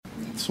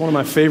It's one of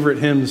my favorite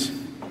hymns,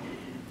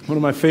 one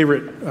of my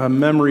favorite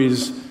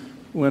memories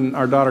when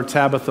our daughter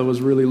Tabitha was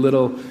really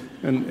little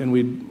and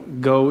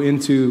we'd go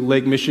into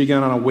Lake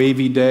Michigan on a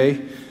wavy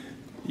day.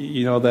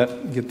 You know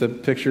that, get the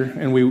picture?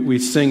 And we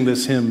sing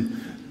this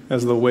hymn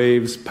as the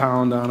waves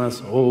pound on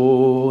us.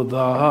 Oh,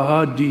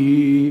 the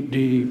deep,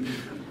 deep.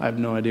 I have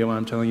no idea why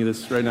I'm telling you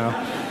this right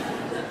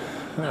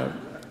now.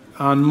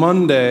 On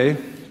Monday,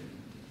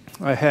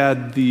 I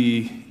had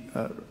the,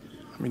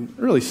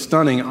 really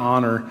stunning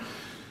honor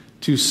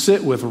to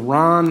sit with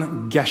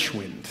Ron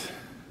Geschwind.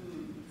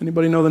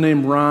 Anybody know the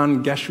name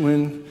Ron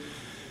Geschwind?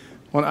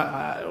 When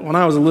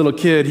I was a little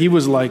kid, he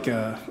was like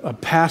a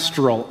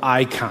pastoral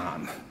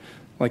icon,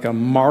 like a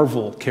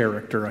Marvel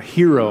character, a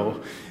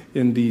hero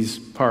in these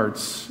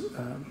parts.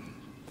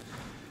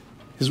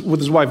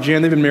 With his wife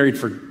Jan, they've been married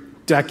for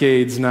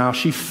decades now.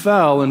 She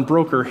fell and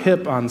broke her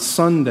hip on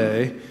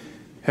Sunday,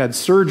 had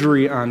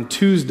surgery on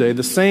Tuesday,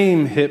 the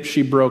same hip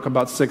she broke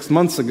about 6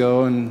 months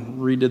ago, and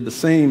redid the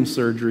same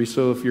surgery.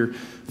 So if you're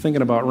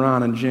thinking about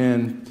Ron and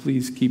Jan,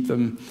 please keep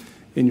them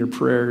in your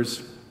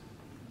prayers.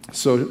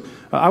 So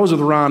I was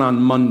with Ron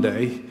on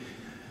Monday,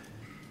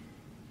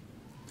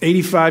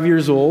 85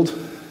 years old,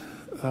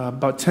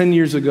 about 10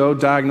 years ago,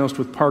 diagnosed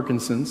with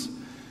Parkinson's,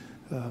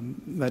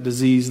 that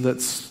disease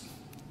that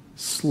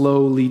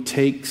slowly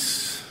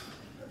takes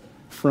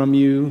from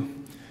you.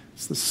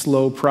 It's the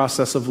slow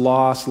process of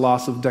loss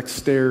of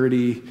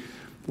dexterity,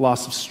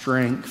 loss of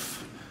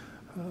strength,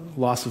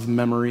 loss of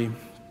memory.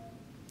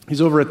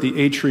 He's over at the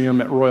atrium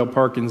at Royal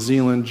Park in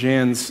Zeeland.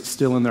 Jan's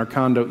still in their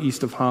condo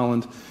east of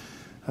Holland.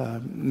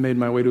 Made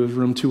my way to his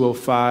room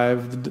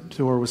 205. The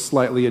door was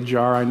slightly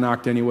ajar. I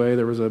knocked anyway.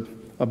 There was a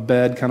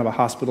bed, kind of a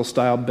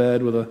hospital-style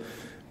bed with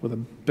a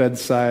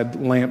bedside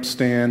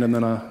lampstand and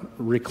then a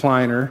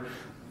recliner,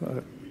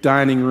 a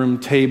dining room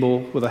table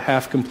with a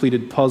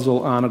half-completed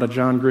puzzle on it, a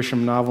John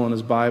Grisham novel and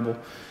his Bible.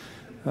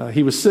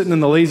 He was sitting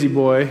in the lazy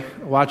boy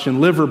watching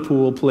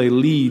Liverpool play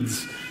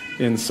Leeds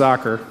in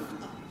soccer.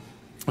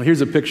 Well, here's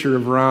a picture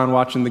of Ron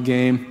watching the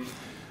game.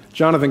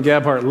 Jonathan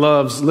Gabhart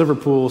loves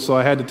Liverpool, so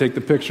I had to take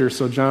the picture.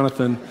 So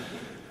Jonathan,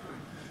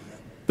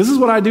 this is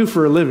what I do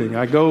for a living.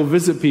 I go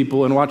visit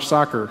people and watch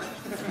soccer.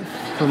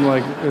 I'm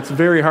like, it's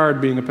very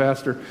hard being a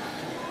pastor.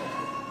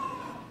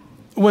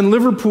 When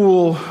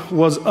Liverpool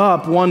was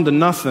up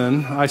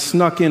 1-0, I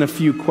snuck in a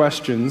few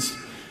questions,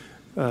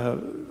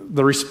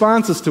 the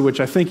responses to which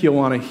I think you'll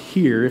want to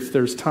hear. If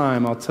there's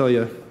time, I'll tell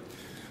you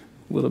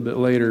a little bit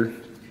later.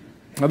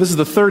 Now, this is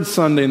the third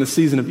Sunday in the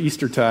season of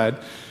Eastertide.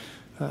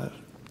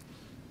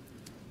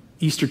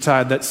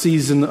 Eastertide, that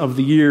season of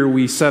the year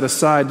we set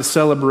aside to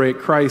celebrate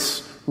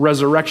Christ's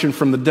resurrection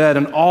from the dead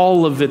and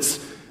all of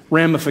its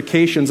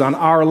ramifications on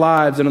our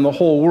lives and in the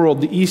whole world.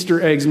 The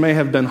Easter eggs may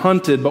have been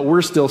hunted, but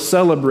we're still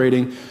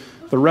celebrating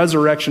the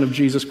resurrection of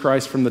Jesus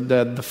Christ from the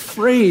dead. The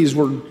phrase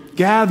we're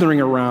gathering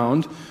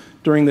around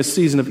during this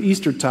season of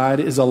Eastertide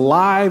is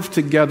alive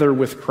together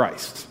with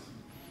Christ.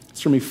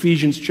 It's from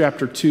Ephesians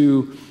chapter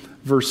 2,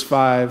 verse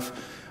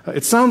 5.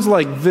 It sounds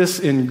like this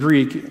in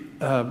Greek.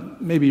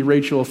 Maybe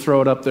Rachel will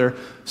throw it up there.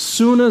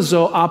 Suna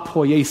zo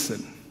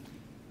apoiesin.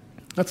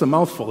 That's a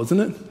mouthful, isn't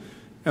it?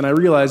 And I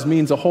realize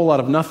means a whole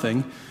lot of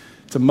nothing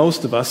to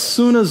most of us.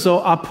 Suna zo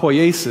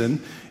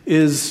apoiesin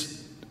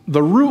is,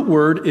 the root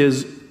word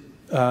is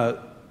zo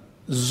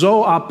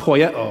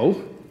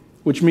apoieo,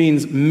 which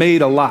means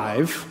made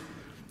alive.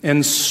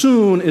 And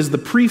soon is the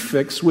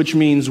prefix, which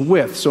means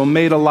with. So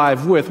made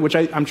alive with, which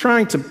I'm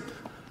trying to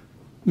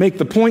make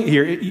the point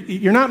here.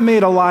 You're not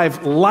made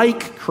alive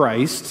like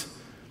Christ,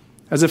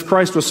 as if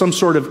Christ was some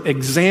sort of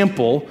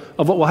example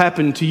of what will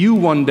happen to you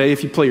one day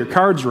if you play your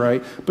cards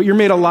right, but you're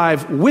made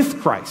alive with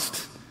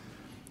Christ.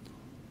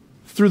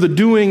 Through the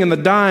doing and the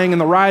dying and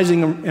the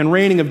rising and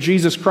reigning of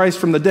Jesus Christ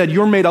from the dead,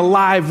 you're made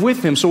alive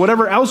with him. So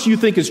whatever else you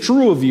think is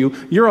true of you,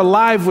 you're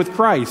alive with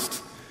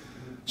Christ.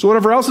 So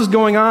whatever else is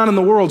going on in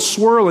the world,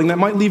 swirling, that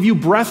might leave you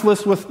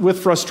breathless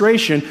with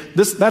frustration,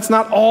 that's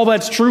not all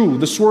that's true,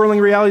 the swirling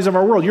realities of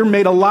our world. You're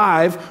made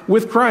alive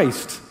with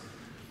Christ.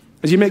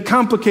 As you make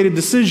complicated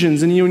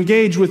decisions and you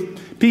engage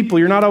with people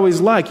you're not always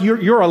like,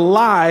 you're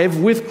alive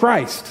with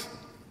Christ.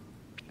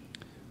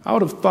 I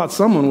would have thought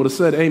someone would have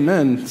said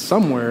amen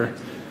somewhere.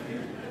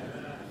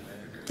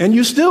 And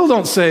you still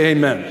don't say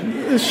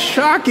amen. It's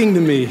shocking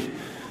to me.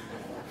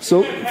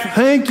 So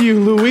thank you,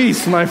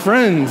 Luis, my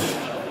friend.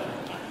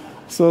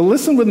 So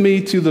listen with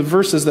me to the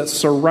verses that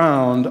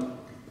surround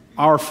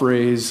our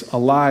phrase,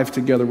 alive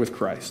together with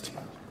Christ.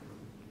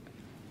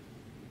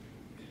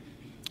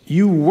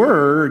 You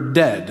were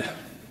dead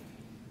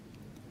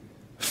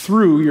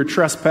through your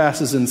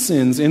trespasses and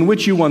sins in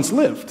which you once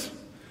lived,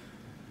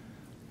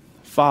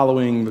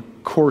 following the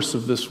course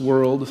of this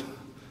world,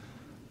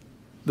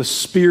 the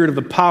spirit of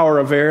the power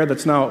of air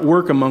that's now at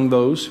work among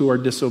those who are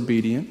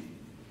disobedient.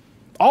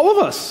 All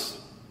of us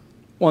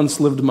once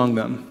lived among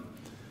them,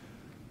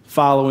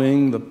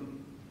 following the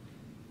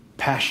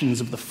passions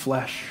of the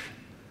flesh,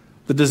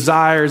 the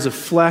desires of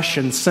flesh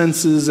and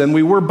senses, and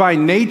we were by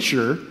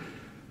nature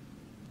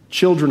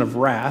children of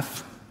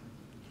wrath,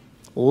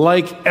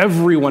 like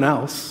everyone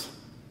else.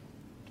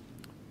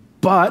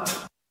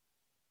 But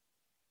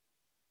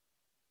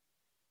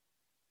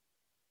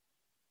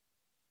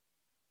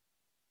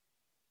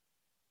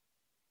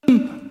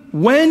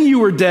when you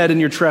were dead in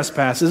your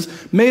trespasses,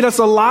 made us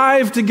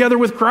alive together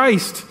with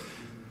Christ.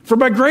 For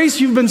by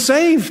grace you've been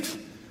saved,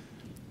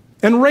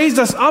 and raised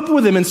us up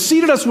with him, and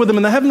seated us with him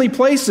in the heavenly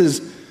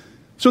places,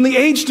 so in the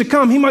age to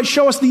come he might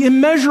show us the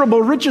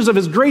immeasurable riches of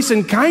his grace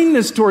and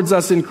kindness towards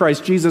us in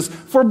Christ Jesus.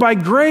 For by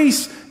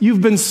grace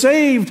you've been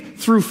saved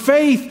through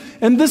faith,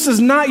 and this is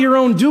not your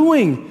own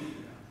doing,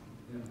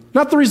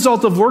 not the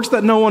result of works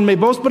that no one may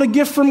boast, but a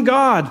gift from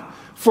God.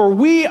 For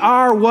we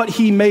are what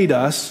he made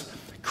us,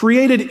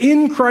 created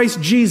in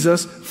Christ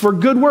Jesus for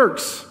good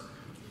works,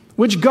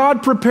 which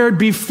God prepared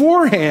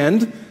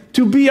beforehand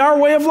to be our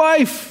way of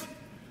life.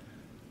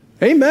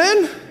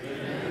 Amen?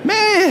 Amen.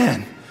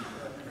 Man,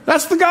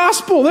 that's the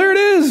gospel. There it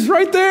is,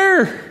 right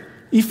there.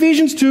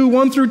 Ephesians 2,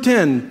 1 through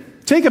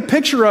 10. Take a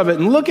picture of it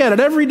and look at it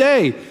every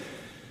day.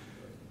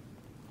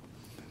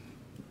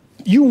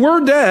 You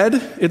were dead,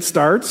 it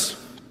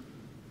starts,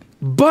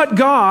 but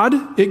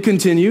God, it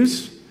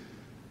continues,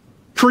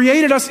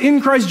 created us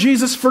in Christ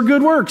Jesus for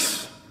good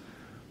works.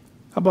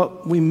 How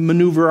about we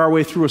maneuver our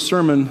way through a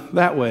sermon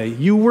that way?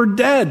 You were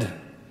dead.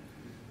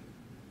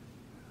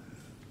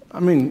 I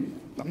mean,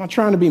 I'm not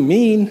trying to be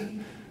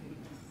mean,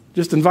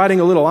 just inviting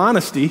a little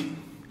honesty.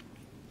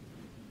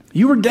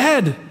 You were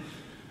dead.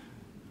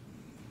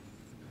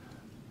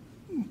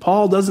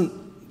 Paul,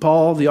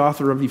 the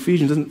author of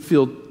Ephesians, doesn't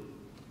feel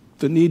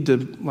the need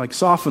to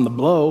soften the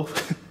blow.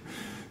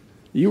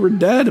 You were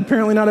dead.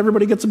 Apparently not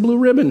everybody gets a blue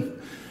ribbon.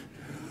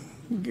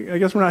 I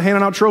guess we're not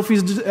handing out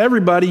trophies to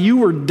everybody. You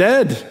were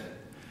dead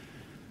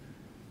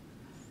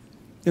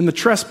in the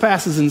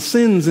trespasses and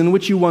sins in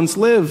which you once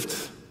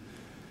lived.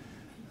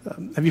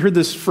 Have you heard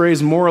this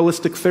phrase,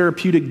 moralistic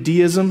therapeutic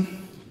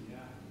deism?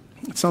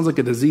 It sounds like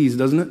a disease,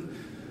 doesn't it?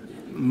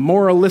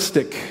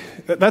 Moralistic.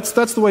 That's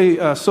the way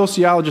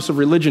sociologists of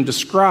religion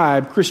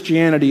describe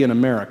Christianity in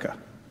America.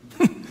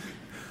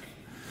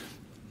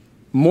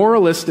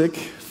 Moralistic,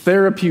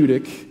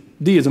 therapeutic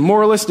deism.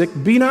 Moralistic,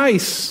 be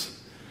nice.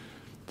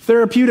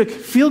 Therapeutic,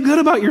 feel good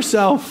about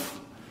yourself.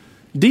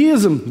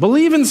 Deism,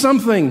 believe in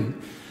something.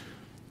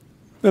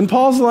 And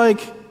Paul's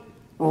like,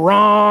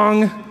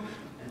 wrong.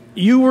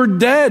 You were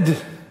dead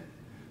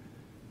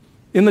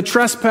in the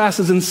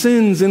trespasses and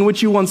sins in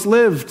which you once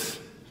lived.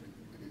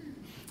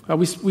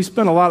 We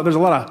spend there's a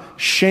lot of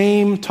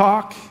shame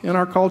talk in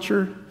our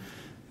culture.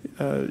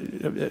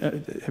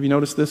 Have you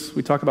noticed this?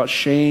 We talk about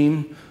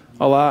shame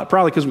a lot,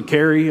 probably because we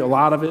carry a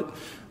lot of it.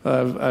 I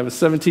have a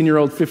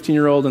 17-year-old,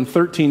 15-year-old, and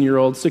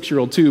 13-year-old,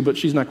 6-year-old too, but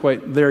she's not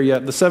quite there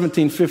yet. The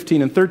 17,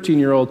 15, and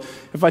 13-year-old,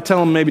 if I tell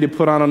them maybe to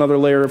put on another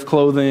layer of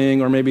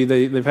clothing or maybe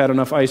they've had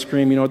enough ice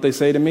cream, you know what they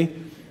say to me?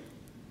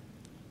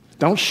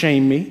 Don't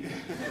shame me.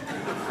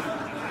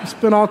 I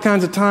spend all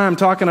kinds of time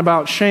talking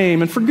about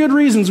shame, and for good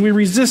reasons we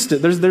resist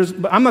it.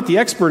 I'm not the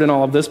expert in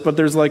all of this, but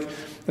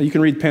you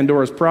can read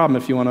Pandora's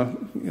Problem if you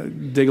want to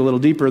dig a little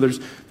deeper. There's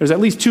at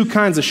least two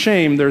kinds of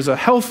shame. There's a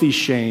healthy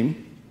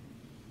shame,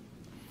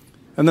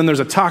 and then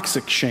there's a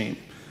toxic shame.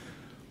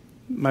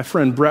 My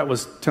friend Brett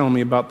was telling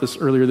me about this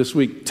earlier this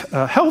week.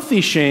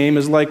 Healthy shame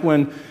is like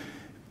when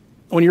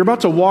you're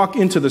about to walk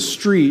into the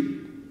street,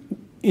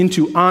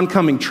 into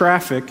oncoming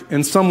traffic,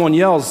 and someone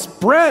yells,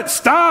 "Brett,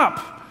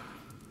 stop!"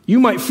 You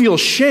might feel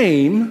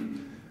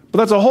shame, but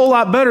that's a whole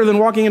lot better than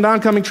walking into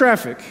oncoming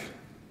traffic.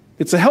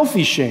 It's a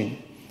healthy shame.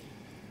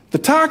 The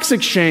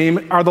toxic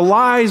shame are the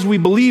lies we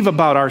believe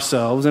about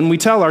ourselves and we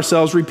tell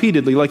ourselves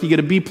repeatedly, like you get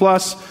a B+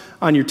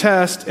 on your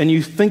test and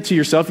you say to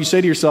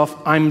yourself,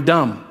 I'm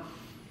dumb.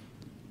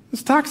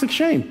 It's toxic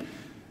shame.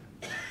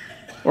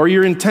 Or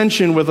you're in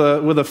tension with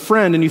a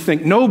friend and you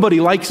think, nobody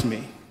likes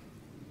me.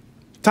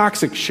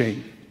 Toxic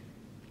shame.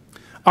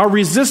 Our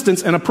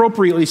resistance, and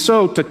appropriately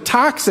so, to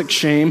toxic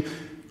shame,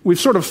 we've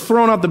sort of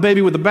thrown out the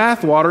baby with the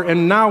bathwater,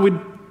 and now we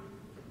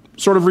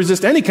sort of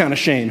resist any kind of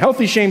shame.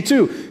 Healthy shame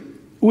too,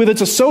 with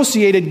its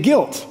associated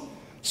guilt.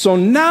 So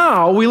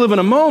now we live in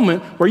a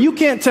moment where you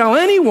can't tell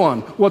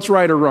anyone what's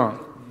right or wrong.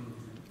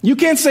 You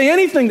can't say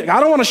anything.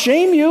 I don't want to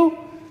shame you.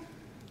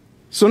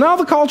 So now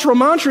the cultural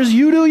mantra is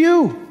you do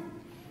you.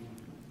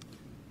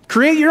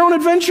 Create your own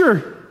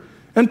adventure.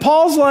 And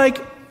Paul's like,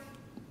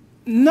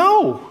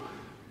 no,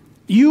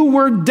 you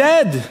were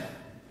dead.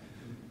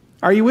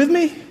 Are you with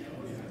me?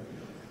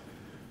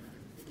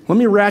 Let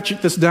me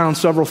ratchet this down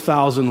several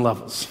thousand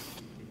levels.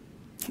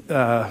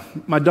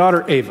 My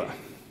daughter, Ava.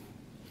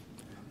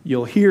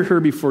 You'll hear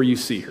her before you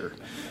see her.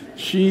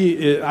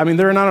 There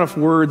are not enough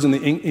words in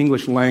the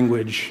English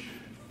language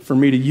for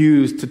me to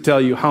use to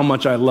tell you how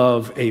much I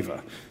love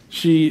Ava.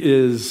 She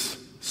is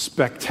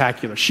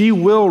spectacular. She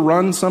will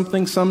run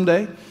something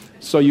someday,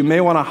 so you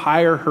may want to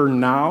hire her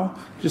now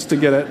just to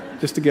get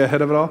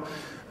ahead of it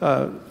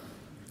all.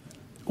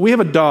 We have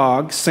a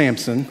dog,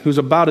 Samson, who's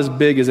about as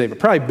big as Ava,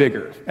 probably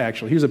bigger,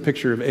 actually. Here's a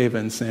picture of Ava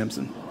and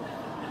Samson.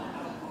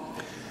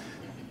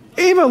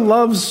 Ava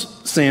loves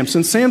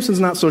Samson. Samson's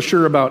not so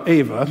sure about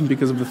Ava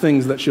because of the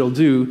things that she'll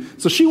do,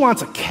 so she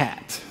wants a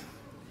cat.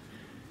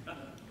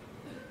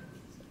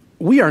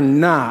 we are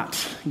not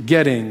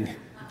getting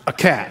a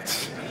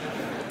cat.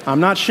 I'm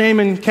not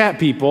shaming cat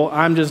people.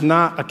 I'm just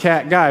not a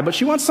cat guy. But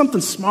she wants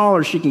something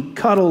smaller she can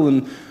cuddle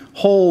and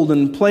hold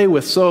and play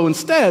with. So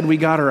instead, we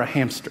got her a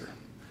hamster.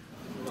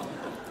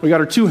 We got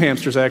her 2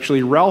 hamsters,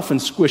 actually, Ralph and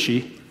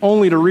Squishy,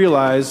 only to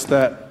realize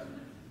that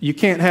you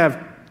can't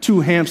have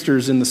 2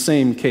 hamsters in the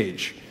same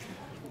cage.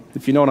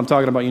 If you know what I'm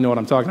talking about, you know what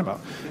I'm talking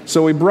about.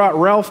 So we brought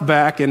Ralph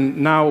back, and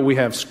now we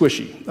have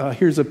Squishy.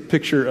 Here's a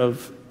picture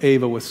of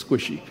Ava with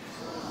Squishy.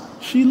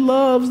 She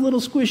loves little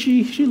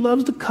Squishy. She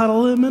loves to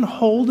cuddle him and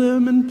hold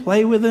him and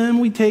play with him.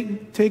 We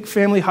take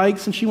family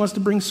hikes, and she wants to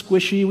bring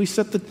Squishy. We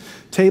set the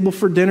table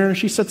for dinner, and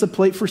she sets a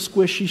plate for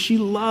Squishy. She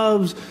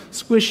loves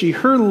Squishy.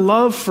 Her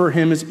love for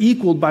him is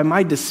equaled by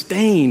my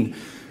disdain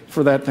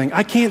for that thing.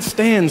 I can't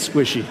stand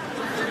Squishy.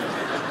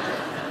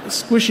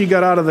 Squishy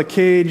got out of the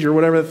cage or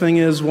whatever that thing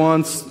is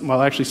once,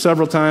 well, actually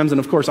several times, and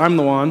of course I'm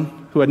the one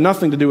who had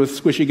nothing to do with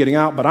Squishy getting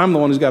out, but I'm the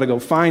one who's got to go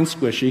find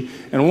Squishy.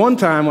 And one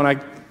time when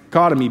I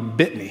caught him, he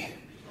bit me.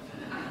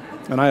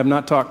 And I have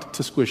not talked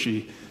to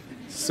Squishy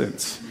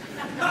since.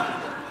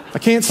 I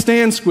can't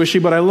stand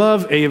Squishy, but I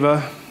love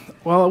Ava.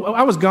 Well,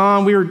 I was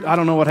gone. I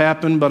don't know what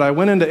happened, but I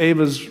went into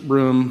Ava's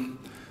room.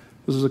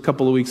 This was a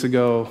couple of weeks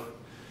ago.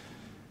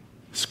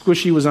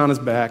 Squishy was on his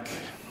back.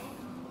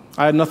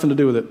 I had nothing to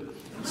do with it.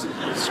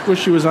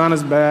 Squishy was on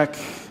his back,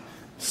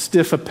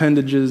 stiff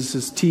appendages,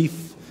 his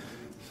teeth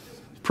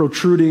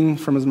protruding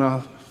from his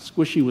mouth.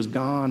 Squishy was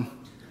gone.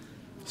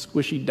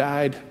 Squishy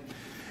died.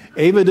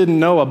 Ava didn't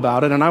know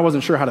about it, and I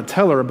wasn't sure how to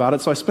tell her about it,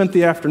 so I spent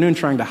the afternoon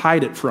trying to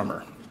hide it from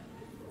her.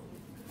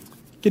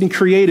 Getting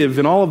creative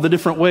in all of the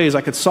different ways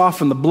I could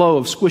soften the blow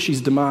of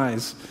Squishy's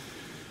demise.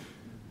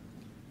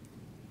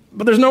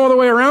 But there's no other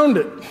way around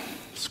it.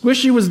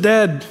 Squishy was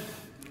dead.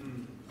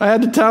 I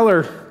had to tell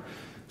her,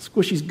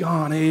 Squishy's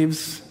gone,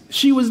 Aves.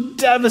 She was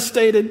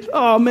devastated.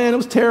 Oh, man, it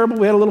was terrible.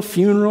 We had a little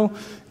funeral,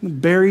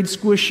 buried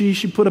Squishy.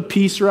 She put a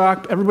peace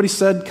rock. Everybody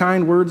said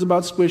kind words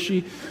about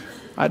Squishy.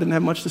 I didn't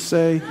have much to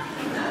say.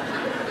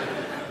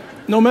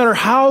 No matter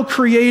how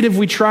creative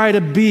we try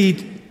to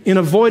be in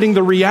avoiding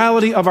the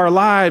reality of our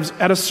lives,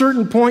 at a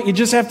certain point, you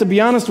just have to be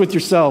honest with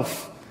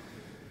yourself.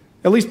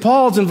 At least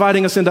Paul's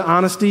inviting us into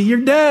honesty. You're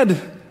dead.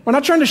 We're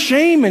not trying to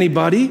shame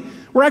anybody.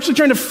 We're actually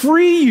trying to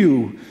free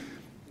you.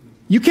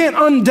 You can't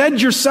undead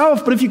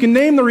yourself, but if you can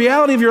name the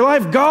reality of your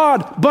life,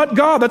 but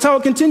God, that's how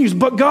it continues,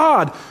 but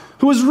God,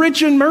 who is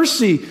rich in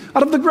mercy,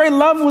 out of the great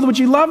love with which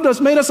he loved us,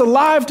 made us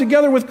alive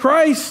together with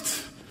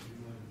Christ.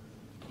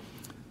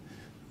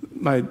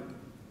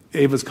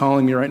 Ava's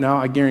calling me right now.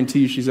 I guarantee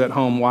you she's at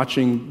home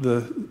watching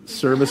the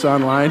service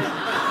online.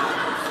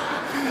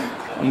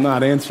 I'm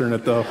not answering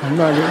it, though.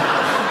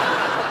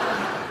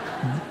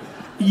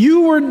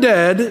 You were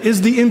dead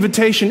is the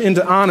invitation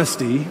into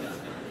honesty.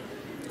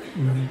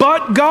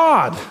 But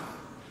God.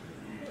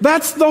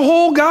 That's the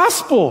whole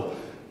gospel.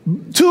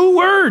 2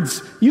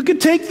 words. You could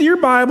take your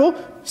Bible,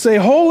 say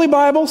Holy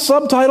Bible,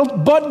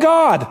 subtitled, but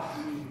God.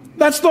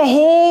 That's the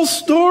whole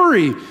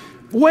story.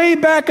 Way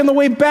back in the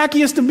way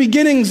backiest of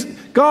beginnings,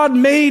 God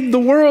made the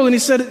world, and he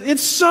said,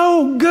 it's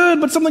so good,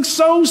 but something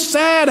so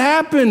sad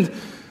happened.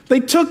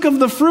 They took of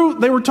the fruit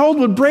they were told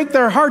would break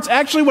their hearts.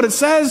 Actually, what it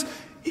says,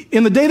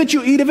 in the day that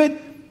you eat of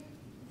it,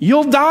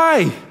 you'll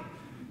die.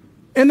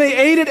 And they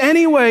ate it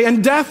anyway,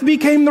 and death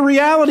became the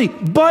reality.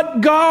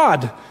 But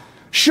God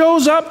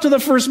shows up to the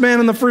first man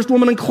and the first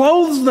woman and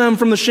clothes them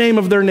from the shame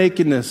of their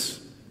nakedness.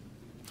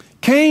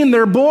 Cain,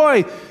 their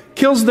boy,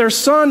 kills their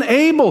son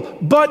Abel,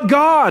 but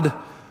God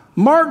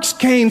marks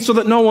Cain so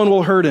that no one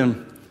will hurt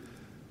him.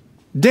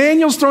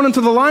 Daniel's thrown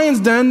into the lion's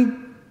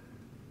den,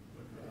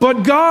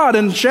 but God,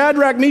 and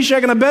Shadrach,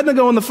 Meshach, and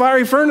Abednego in the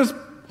fiery furnace,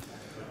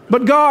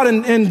 but God,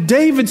 and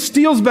David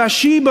steals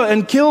Bathsheba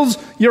and kills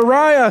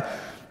Uriah,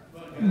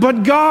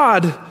 but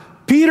God.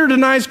 Peter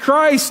denies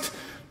Christ,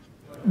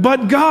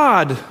 but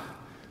God.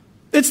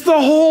 It's the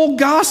whole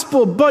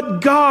gospel,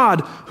 but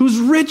God, who's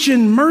rich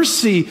in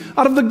mercy,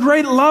 out of the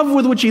great love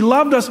with which he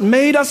loved us,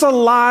 made us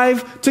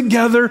alive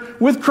together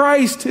with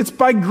Christ. It's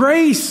by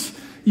grace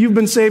you've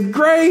been saved.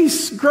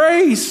 Grace,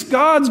 grace,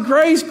 God's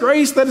grace,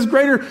 grace that is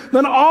greater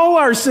than all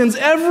our sins,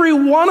 every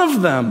one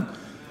of them.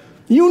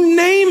 You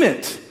name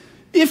it,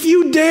 if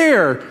you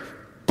dare,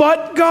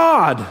 but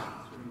God.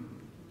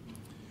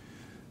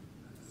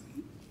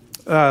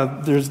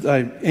 There's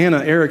Anna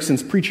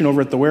Erickson's preaching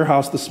over at the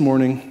warehouse this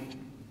morning.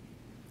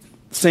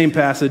 Same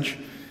passage.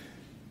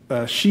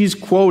 She's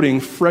quoting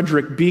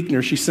Frederick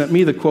Buechner. She sent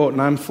me the quote,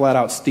 and I'm flat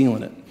out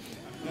stealing it.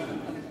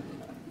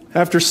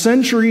 After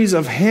centuries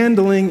of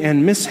handling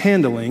and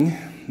mishandling,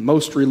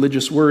 most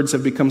religious words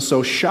have become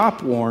so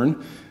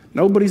shop-worn,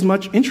 nobody's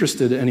much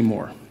interested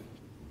anymore.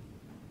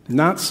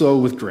 Not so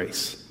with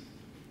grace.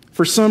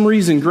 For some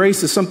reason,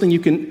 grace is something you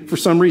can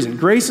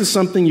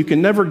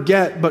never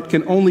get but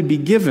can only be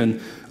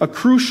given. A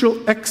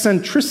crucial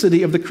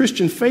eccentricity of the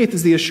Christian faith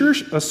is the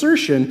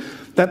assertion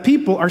that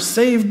people are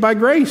saved by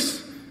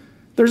grace.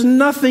 There's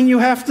nothing you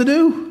have to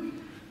do.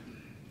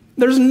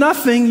 There's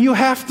nothing you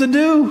have to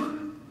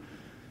do.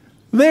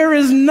 There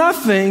is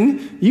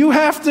nothing you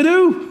have to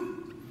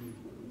do.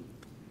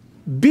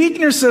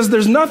 Buechner says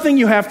there's nothing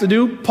you have to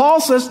do. Paul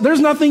says there's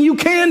nothing you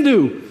can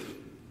do.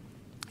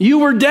 You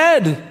were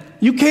dead.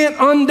 You can't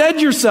undead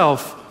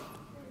yourself.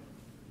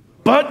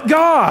 But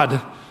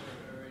God,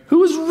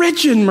 who is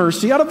rich in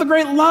mercy, out of the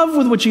great love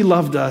with which he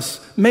loved us,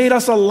 made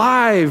us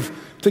alive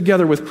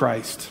together with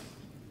Christ.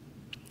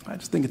 I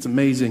just think it's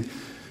amazing.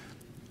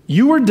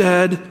 You were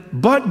dead,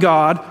 but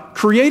God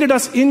created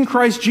us in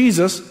Christ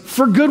Jesus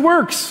for good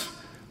works.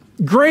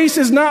 Grace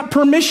is not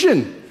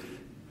permission.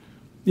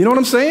 You know what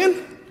I'm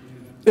saying?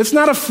 It's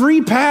not a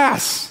free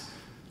pass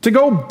to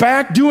go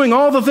back doing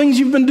all the things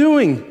you've been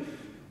doing.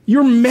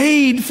 You're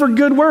made for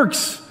good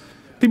works.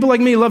 People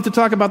like me love to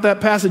talk about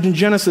that passage in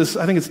Genesis.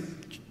 I think it's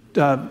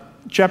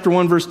chapter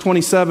 1, verse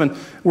 27.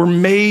 We're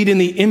made in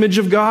the image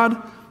of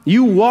God.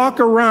 You walk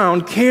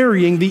around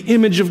carrying the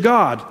image of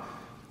God,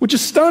 which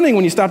is stunning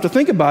when you stop to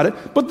think about it.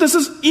 But this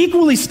is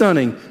equally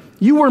stunning.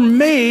 You were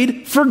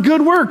made for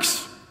good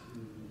works.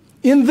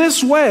 In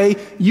this way,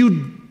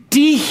 you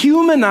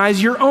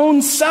dehumanize your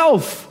own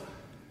self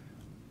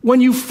when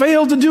you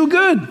fail to do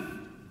good.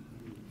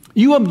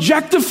 You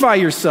objectify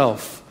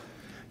yourself.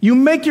 You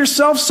make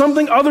yourself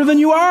something other than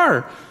you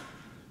are.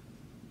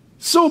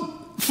 So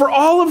for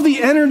all of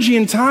the energy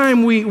and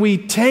time we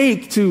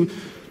take to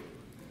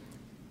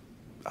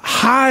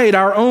hide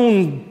our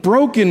own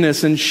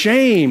brokenness and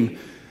shame,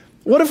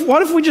 what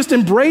if we just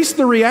embrace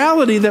the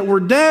reality that we're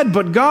dead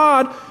but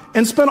God,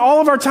 and spend all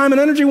of our time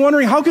and energy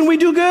wondering, how can we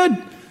do good?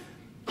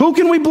 Who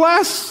can we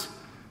bless?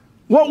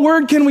 What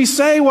word can we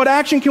say? What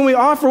action can we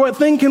offer? What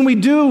thing can we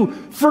do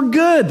for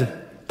good?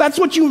 That's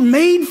what you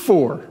made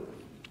for.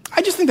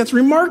 I just think that's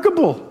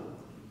remarkable.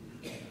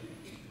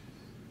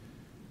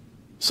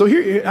 So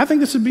here, I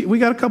think we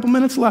got a couple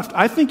minutes left.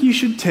 I think you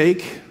should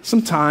take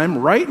some time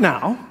right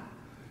now,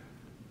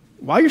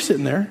 while you're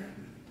sitting there,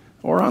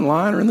 or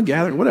online, or in the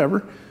gathering,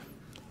 whatever.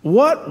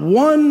 What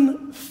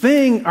one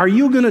thing are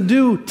you going to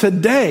do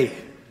today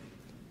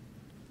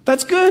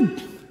that's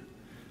good?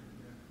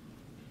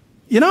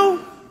 You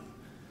know?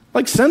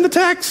 Like send the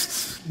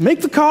texts,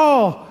 make the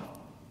call,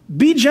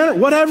 be generous,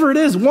 whatever it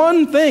is,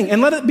 one thing,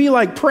 and let it be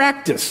like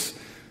practice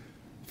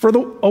for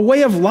a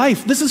way of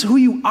life. This is who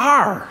you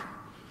are.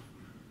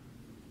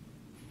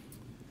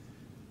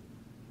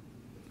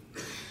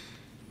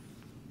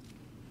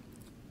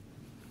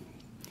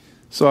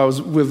 So I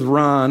was with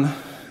Ron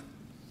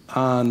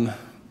on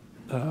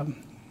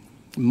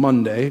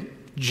Monday.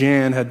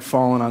 Jan had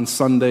fallen on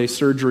Sunday.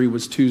 Surgery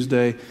was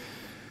Tuesday.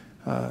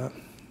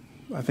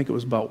 I think it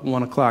was about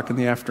 1 o'clock in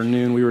the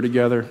afternoon. We were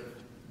together.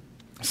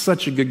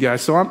 Such a good guy.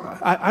 So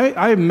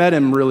I met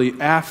him really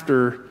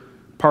after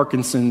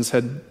Parkinson's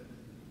had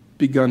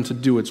begun to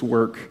do its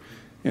work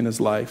in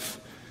his life,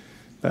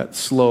 that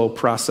slow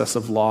process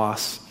of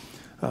loss.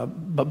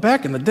 But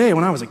back in the day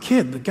when I was a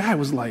kid, the guy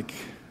was like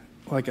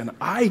an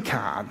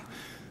icon.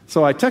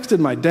 So I texted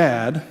my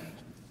dad,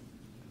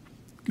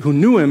 who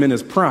knew him in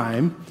his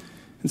prime,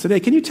 and said, hey,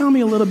 can you tell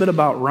me a little bit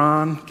about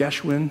Ron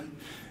Geschwin?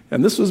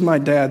 And this was my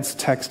dad's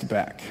text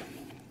back.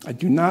 I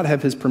do not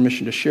have his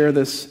permission to share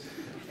this,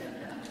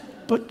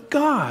 but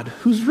God,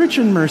 who's rich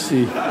in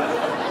mercy.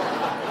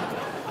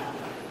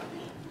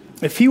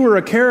 If he were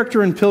a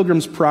character in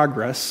Pilgrim's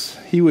Progress,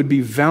 he would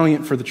be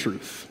valiant for the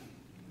truth.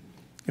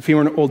 If he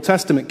were an Old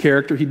Testament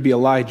character, he'd be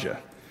Elijah.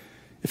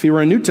 If he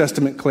were a New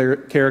Testament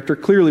character,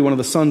 clearly one of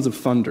the sons of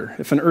thunder.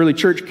 If an early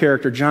church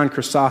character, John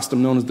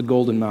Chrysostom, known as the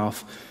Golden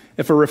Mouth.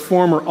 If a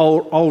reformer,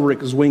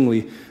 Ulrich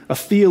Zwingli. A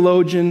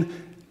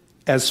theologian,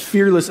 as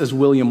fearless as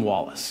William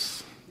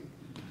Wallace.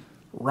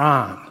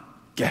 Ron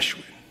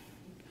Geschwin.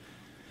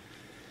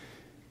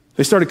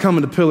 They started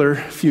coming to Pillar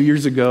a few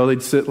years ago.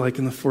 They'd sit like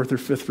in the 4th or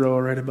 5th row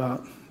right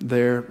about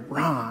there.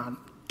 Ron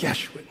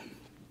Geschwin.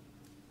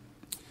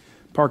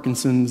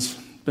 Parkinson's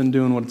been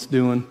doing what it's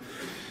doing.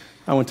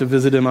 I went to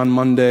visit him on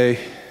Monday,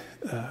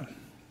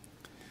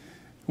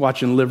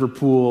 watching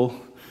Liverpool.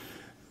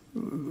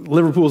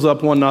 Liverpool's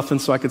up 1-0,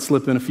 so I could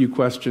slip in a few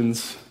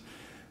questions.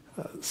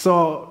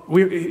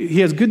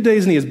 He has good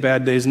days and he has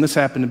bad days, and this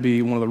happened to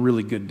be one of the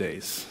really good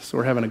days. So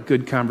we're having a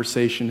good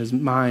conversation. His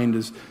mind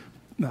is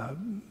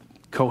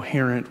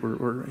coherent,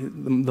 or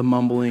the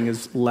mumbling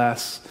is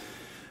less.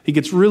 He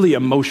gets really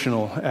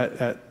emotional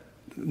at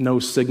no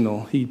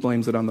signal. He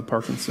blames it on the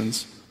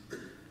Parkinson's.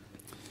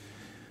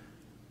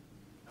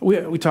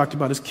 We talked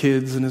about his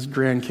kids and his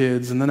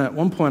grandkids, and then at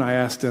one point I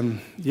asked him,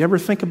 do you ever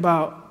think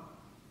about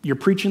your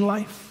preaching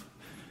life?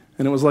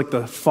 And it was like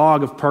the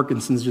fog of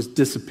Parkinson's just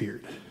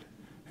disappeared.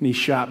 And he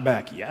shot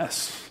back,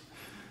 yes.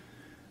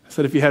 I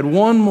said, if you had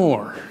one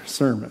more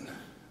sermon,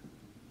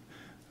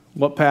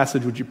 what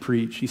passage would you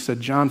preach? He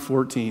said, John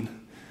 14.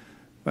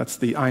 That's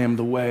the I am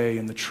the way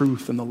and the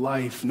truth and the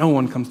life. No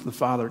one comes to the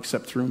Father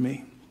except through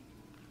me.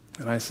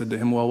 And I said to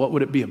him, well, what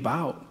would it be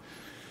about?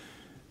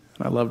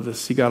 And I loved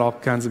this. He got all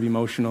kinds of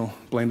emotional,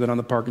 blamed it on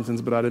the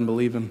Parkinson's, but I didn't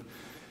believe him.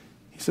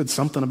 He said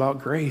something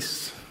about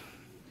grace.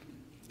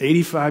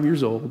 85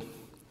 years old.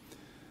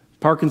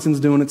 Parkinson's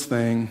doing its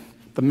thing.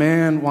 The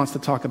man wants to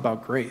talk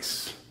about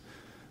grace.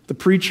 The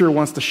preacher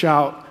wants to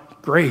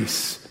shout,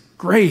 grace,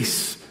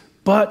 grace,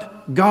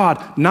 but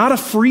God. Not a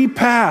free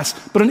pass,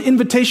 but an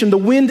invitation, the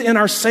wind in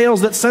our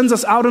sails that sends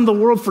us out into the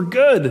world for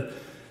good.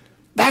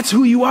 That's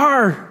who you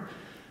are.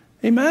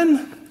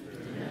 Amen?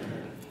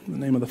 In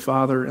the name of the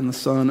Father, and the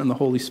Son, and the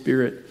Holy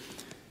Spirit.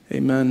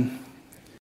 Amen.